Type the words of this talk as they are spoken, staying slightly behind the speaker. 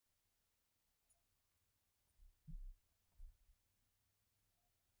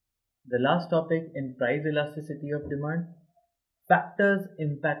The last topic in price elasticity of demand, factors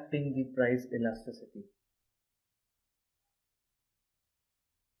impacting the price elasticity.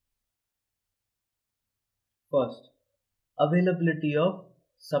 First, availability of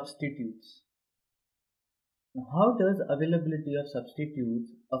substitutes. Now, how does availability of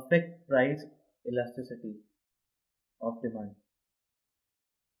substitutes affect price elasticity of demand?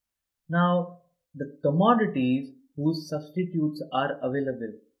 Now, the commodities whose substitutes are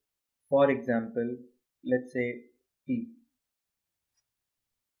available, for example, let's say tea.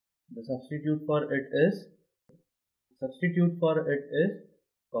 The substitute for it is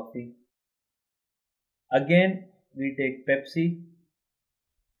coffee. Again, we take Pepsi.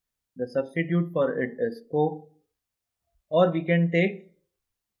 The substitute for it is Coke. Or we can take,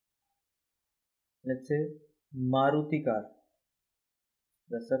 let's say, Maruti car.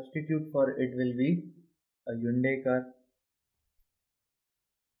 The substitute for it will be a Hyundai car.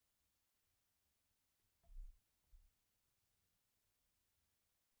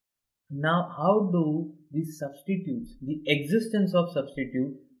 Now, how do these substitutes, the existence of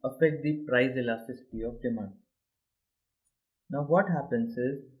substitute, affect the price elasticity of demand? Now, what happens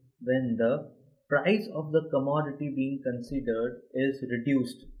is when the price of the commodity being considered is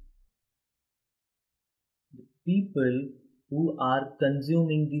reduced, the people who are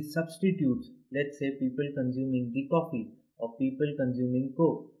consuming the substitutes, let's say people consuming the coffee, or people consuming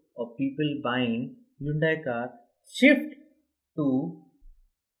Coke, or people buying Hyundai car, shift to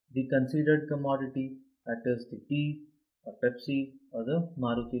the considered commodity, that is the tea or Pepsi or the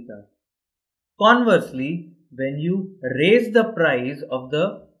Maruti car. Conversely, when you raise the price of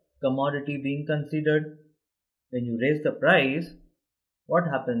the commodity being considered, when you raise the price, what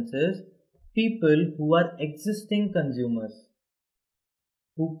happens is people who are existing consumers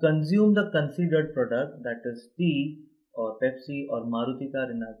who consume the considered product, that is tea or Pepsi or Maruti car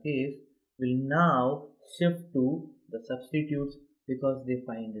in our case, will now shift to the substitutes because they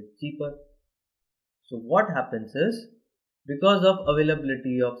find it cheaper. So what happens is, because of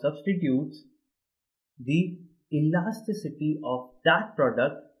availability of substitutes, the elasticity of that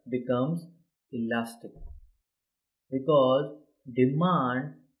product becomes elastic because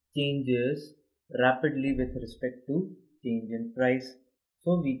demand changes rapidly with respect to change in price.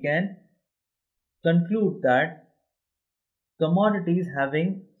 So we can conclude that commodities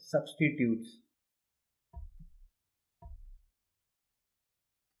having substitutes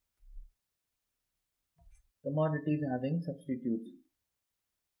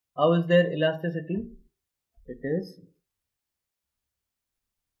How is their elasticity? It is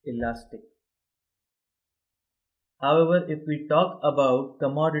elastic. However, if we talk about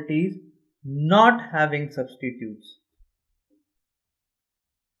commodities not having substitutes,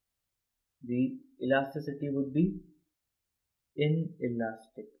 the elasticity would be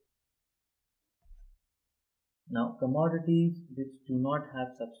inelastic. Now, commodities which do not have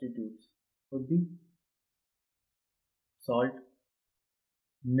substitutes would be salt,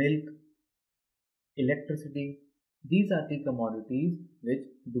 milk, electricity. These are the commodities which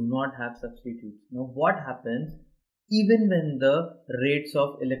do not have substitutes. Now, what happens even when the rates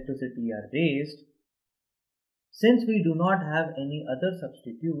of electricity are raised? Since we do not have any other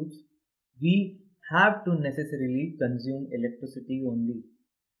substitutes, we have to necessarily consume electricity only.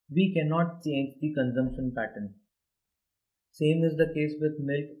 We cannot change the consumption pattern. Same is the case with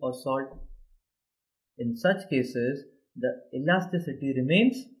milk or salt. In such cases, the elasticity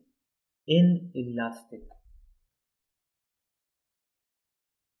remains inelastic.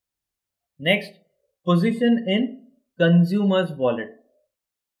 Next, position in consumer's wallet.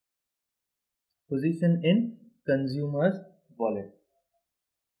 Position in consumer's wallet.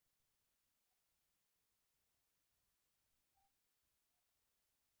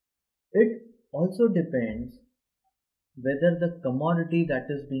 It also depends whether the commodity that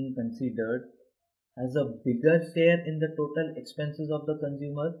is being considered has a bigger share in the total expenses of the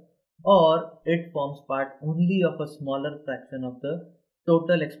consumer, or it forms part only of a smaller fraction of the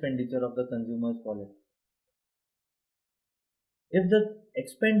total expenditure of the consumer's wallet. If the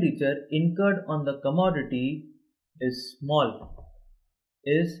expenditure incurred on the commodity is small,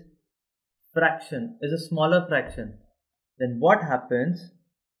 is a smaller fraction, then what happens?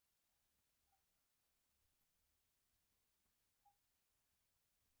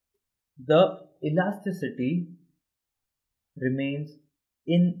 The elasticity remains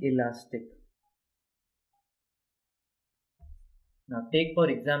inelastic. Now take for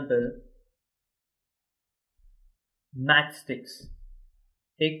example matchsticks.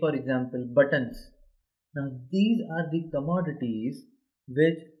 Take for example buttons. Now these are the commodities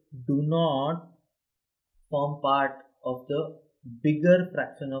which do not form part of the bigger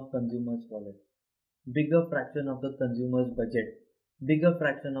fraction of consumers' wallet, bigger fraction of the consumer's budget, bigger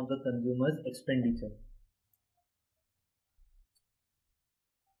fraction of the consumer's expenditure.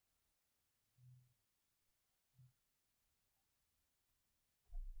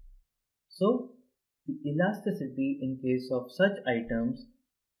 So, the elasticity in case of such items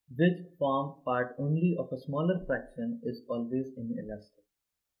which form part only of a smaller fraction is always inelastic.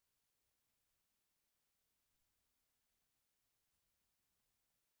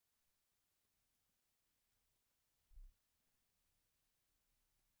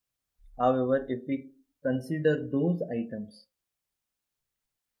 However, if we consider those items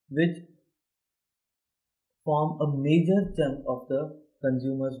which form a major chunk of the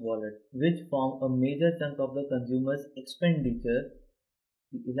consumer's wallet, which form a major chunk of the consumer's expenditure,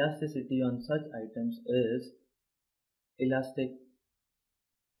 the elasticity on such items is elastic.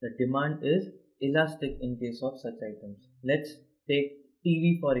 The demand is elastic in case of such items. Let's take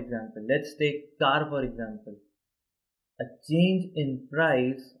TV for example. Let's take car for example. A change in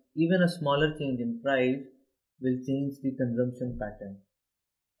price, even a smaller change in price, will change the consumption pattern.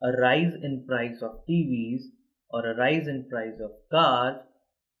 A rise in price of TVs or a rise in price of cars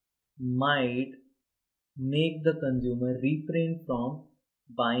might make the consumer refrain from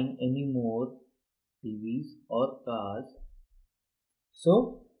buying any more TVs or cars.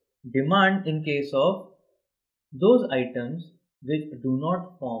 So, demand in case of those items which do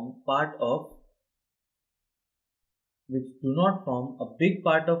not form a big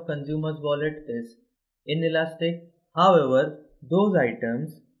part of consumer's wallet is inelastic. However, those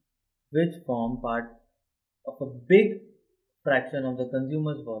items which form part of a big fraction of the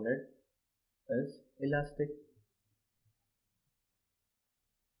consumer's wallet is elastic.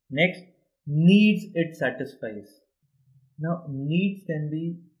 Next, needs it satisfies. Now, needs can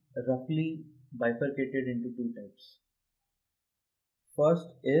be roughly bifurcated into two types. First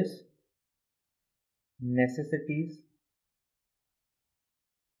is necessities,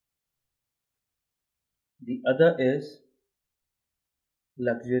 the other is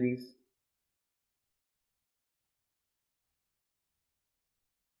luxuries.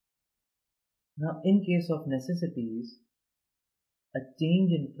 Now, in case of necessities, a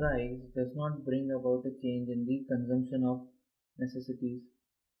change in price does not bring about a change in the consumption of necessities.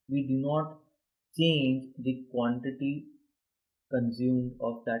 We do not change the quantity consumed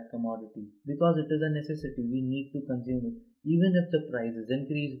of that commodity because it is a necessity. We need to consume it. Even if the price is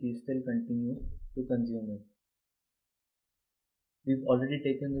increased, we still continue to consume it. We've already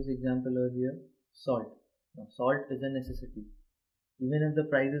taken this example earlier, salt. Now, salt is a necessity. Even if the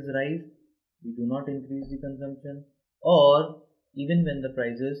prices rise, we do not increase the consumption, or even when the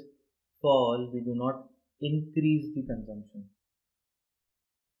prices fall, we do not increase the consumption.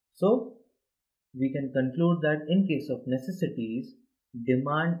 So, we can conclude that in case of necessities,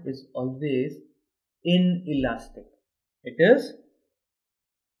 demand is always inelastic. It is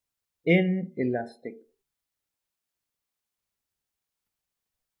inelastic.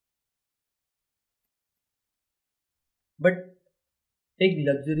 But take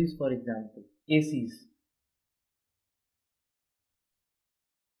luxuries for example, ACs,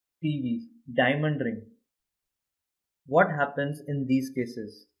 TVs, diamond ring. What happens in these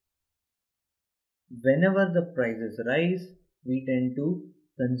cases? Whenever the prices rise, we tend to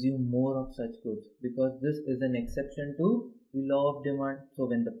consume more of such goods because this is an exception to the law of demand. So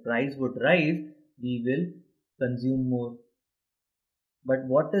when the price would rise, we will consume more. But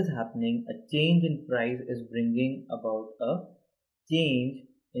what is happening? A change in price is bringing about a change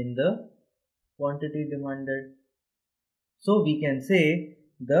in the quantity demanded. So we can say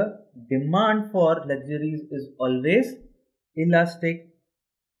the demand for luxuries is always elastic.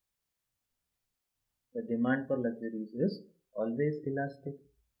 The demand for luxuries is always elastic.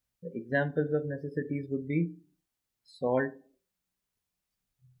 The examples of necessities would be salt,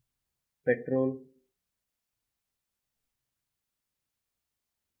 petrol.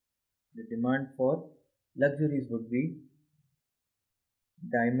 The demand for luxuries would be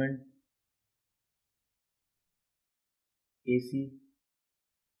diamond, AC.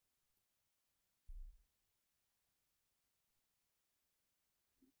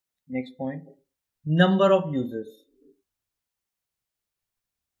 Next point, number of users.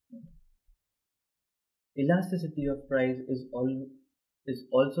 Elasticity of price is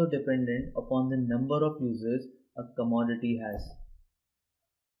also dependent upon the number of users a commodity has.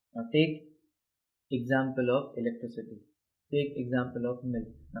 Now take example of electricity. Take example of milk.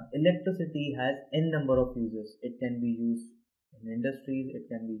 Now electricity has n number of users. It can be used in industries, it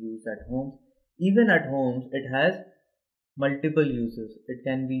can be used at homes. Even at homes it has multiple uses. It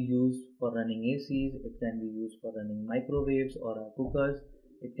can be used for running ACs, it can be used for running microwaves or our cookers,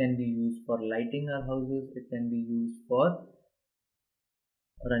 it can be used for lighting our houses, it can be used for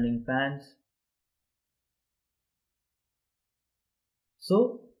running fans.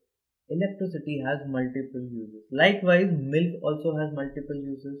 So electricity has multiple uses. Likewise, milk also has multiple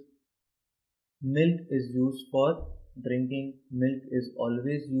uses. Milk is used for drinking. Milk is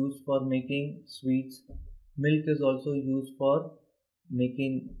always used for making sweets. Milk is also used for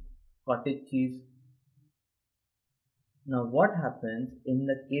making cottage cheese. Now, what happens in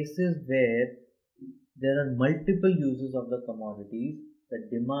the cases where there are multiple uses of the commodities? The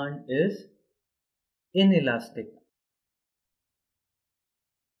demand is inelastic.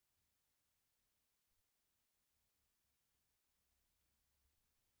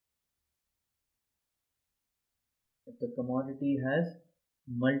 If the commodity has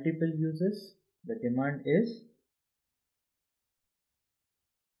multiple uses, the demand is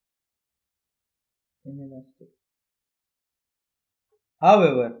inelastic.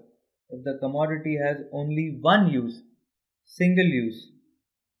 However, if the commodity has only one use, single use,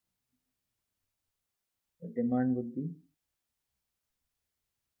 the demand would be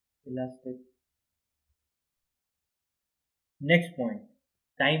elastic. Next point,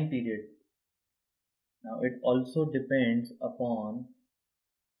 time period. Now it also depends upon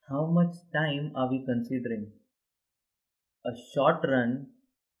how much time are we considering. A short run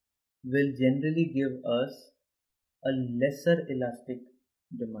will generally give us a lesser elastic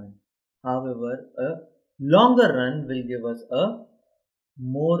demand. However, a longer run will give us a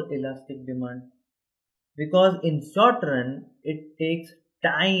more elastic demand, because in short run it takes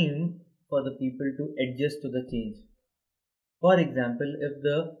time for the people to adjust to the change. For example, if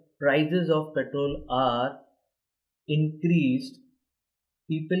the prices of petrol are increased,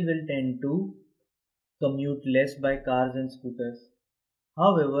 people will tend to commute less by cars and scooters.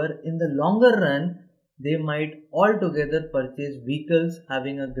 However, in the longer run, they might altogether purchase vehicles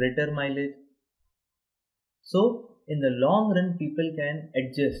having a greater mileage. So, in the long run, people can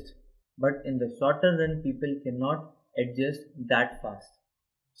adjust, but in the shorter run, people cannot adjust that fast.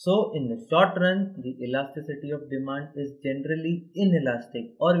 So, in the short run, the elasticity of demand is generally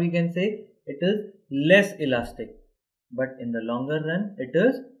inelastic, or we can say it is less elastic, but in the longer run, it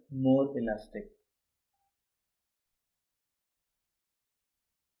is more elastic.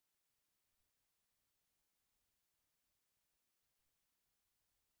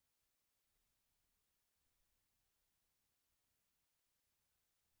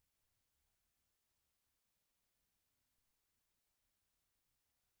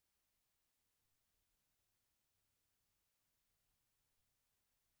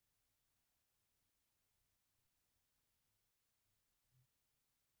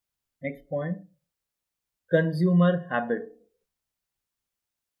 Next point, consumer habit.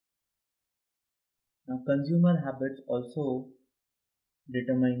 Now, consumer habits also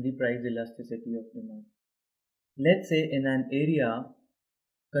determine the price elasticity of demand. Let's say in an area,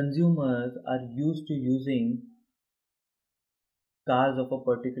 consumers are used to using cars of a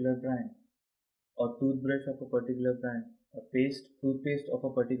particular brand, or toothbrush of a particular brand, or toothpaste of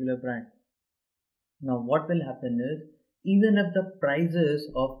a particular brand. Now, what will happen is, even if the prices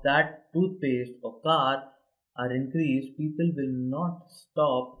of that toothpaste or car are increased, people will not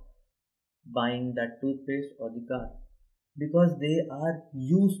stop buying that toothpaste or the car, because they are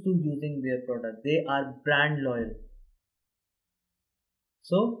used to using their product. They are brand loyal.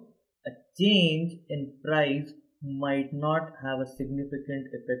 So, a change in price might not have a significant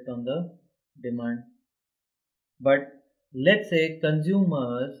effect on the demand. But let's say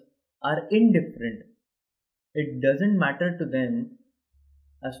consumers are indifferent. It doesn't matter to them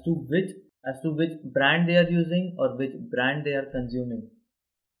as to which brand they are using or which brand they are consuming.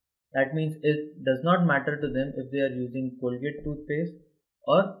 That means it does not matter to them if they are using Colgate toothpaste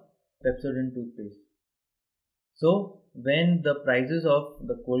or Pepsodent toothpaste. So when the prices of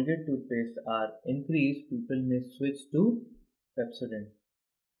the Colgate toothpaste are increased, people may switch to Pepsodent.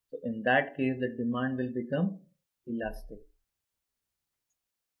 So in that case, the demand will become elastic.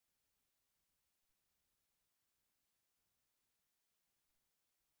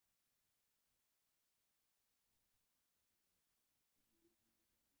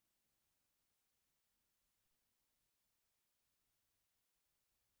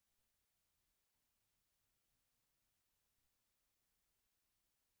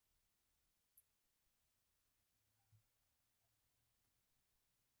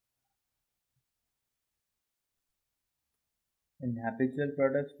 In habitual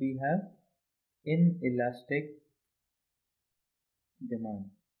products, we have inelastic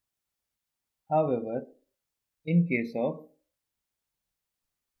demand. However, In case of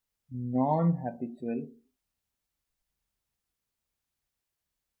non-habitual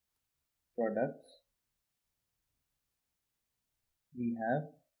products, we have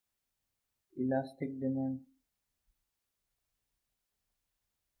elastic demand.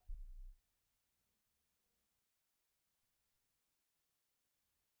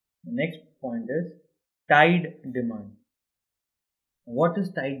 The next point is tied demand. What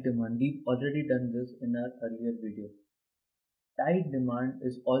is tied demand? We've already done this in our earlier video. Tied demand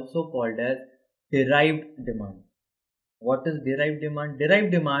is also called as derived demand. What is derived demand?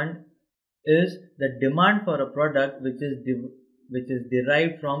 Derived demand is the demand for a product which is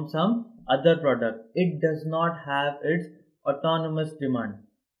derived from some other product. It does not have its autonomous demand.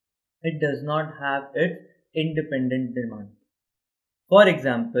 It does not have its independent demand. For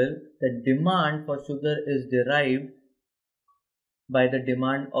example, the demand for sugar is derived by the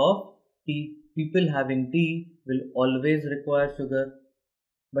demand of tea. People having tea will always require sugar,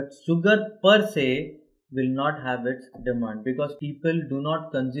 but sugar per se will not have its demand because people do not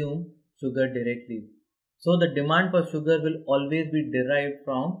consume sugar directly. So the demand for sugar will always be derived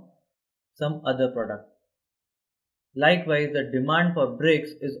from some other product. Likewise, the demand for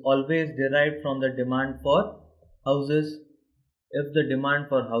bricks is always derived from the demand for houses. If the demand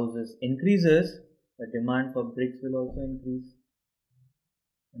for houses increases, the demand for bricks will also increase.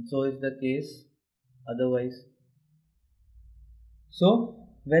 And so is the case otherwise. So,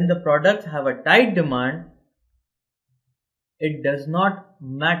 when the products have a tight demand, it does not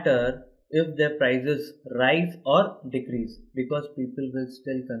matter if their prices rise or decrease because people will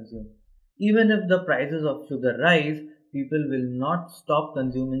still consume. Even if the prices of sugar rise, people will not stop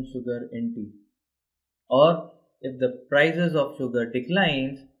consuming sugar in tea. Or if the prices of sugar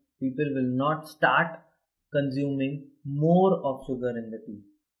declines, people will not start consuming more of sugar in the tea.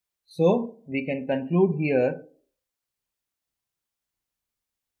 So we can conclude here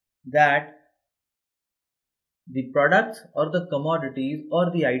that the products or the commodities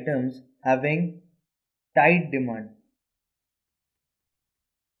or the items having tight demand,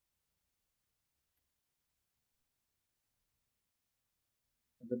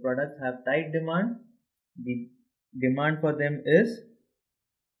 the products have tight demand, the demand for them is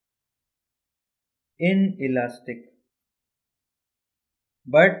inelastic.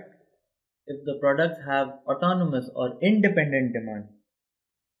 But if the products have autonomous or independent demand,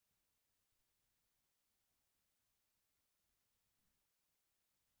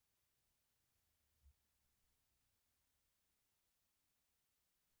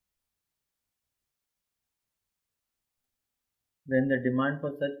 then the demand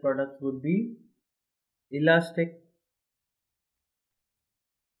for such products would be elastic.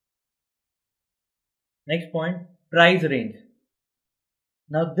 Next point, price range.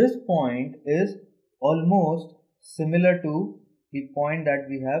 Now this point is almost similar to the point that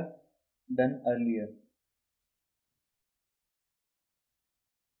we have done earlier.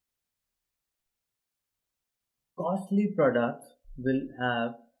 Costly products will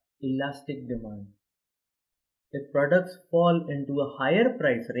have elastic demand. If products fall into a higher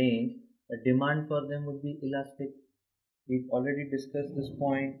price range, the demand for them would be elastic. We've already discussed this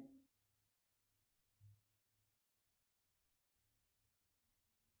point.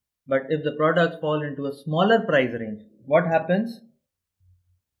 But if the products fall into a smaller price range, what happens?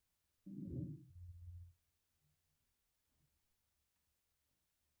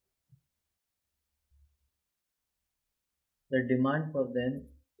 The demand for them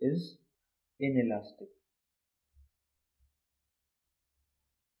is inelastic.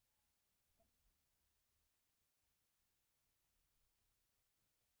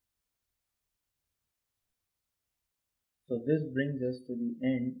 So this brings us to the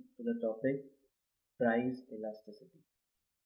end to the topic price elasticity.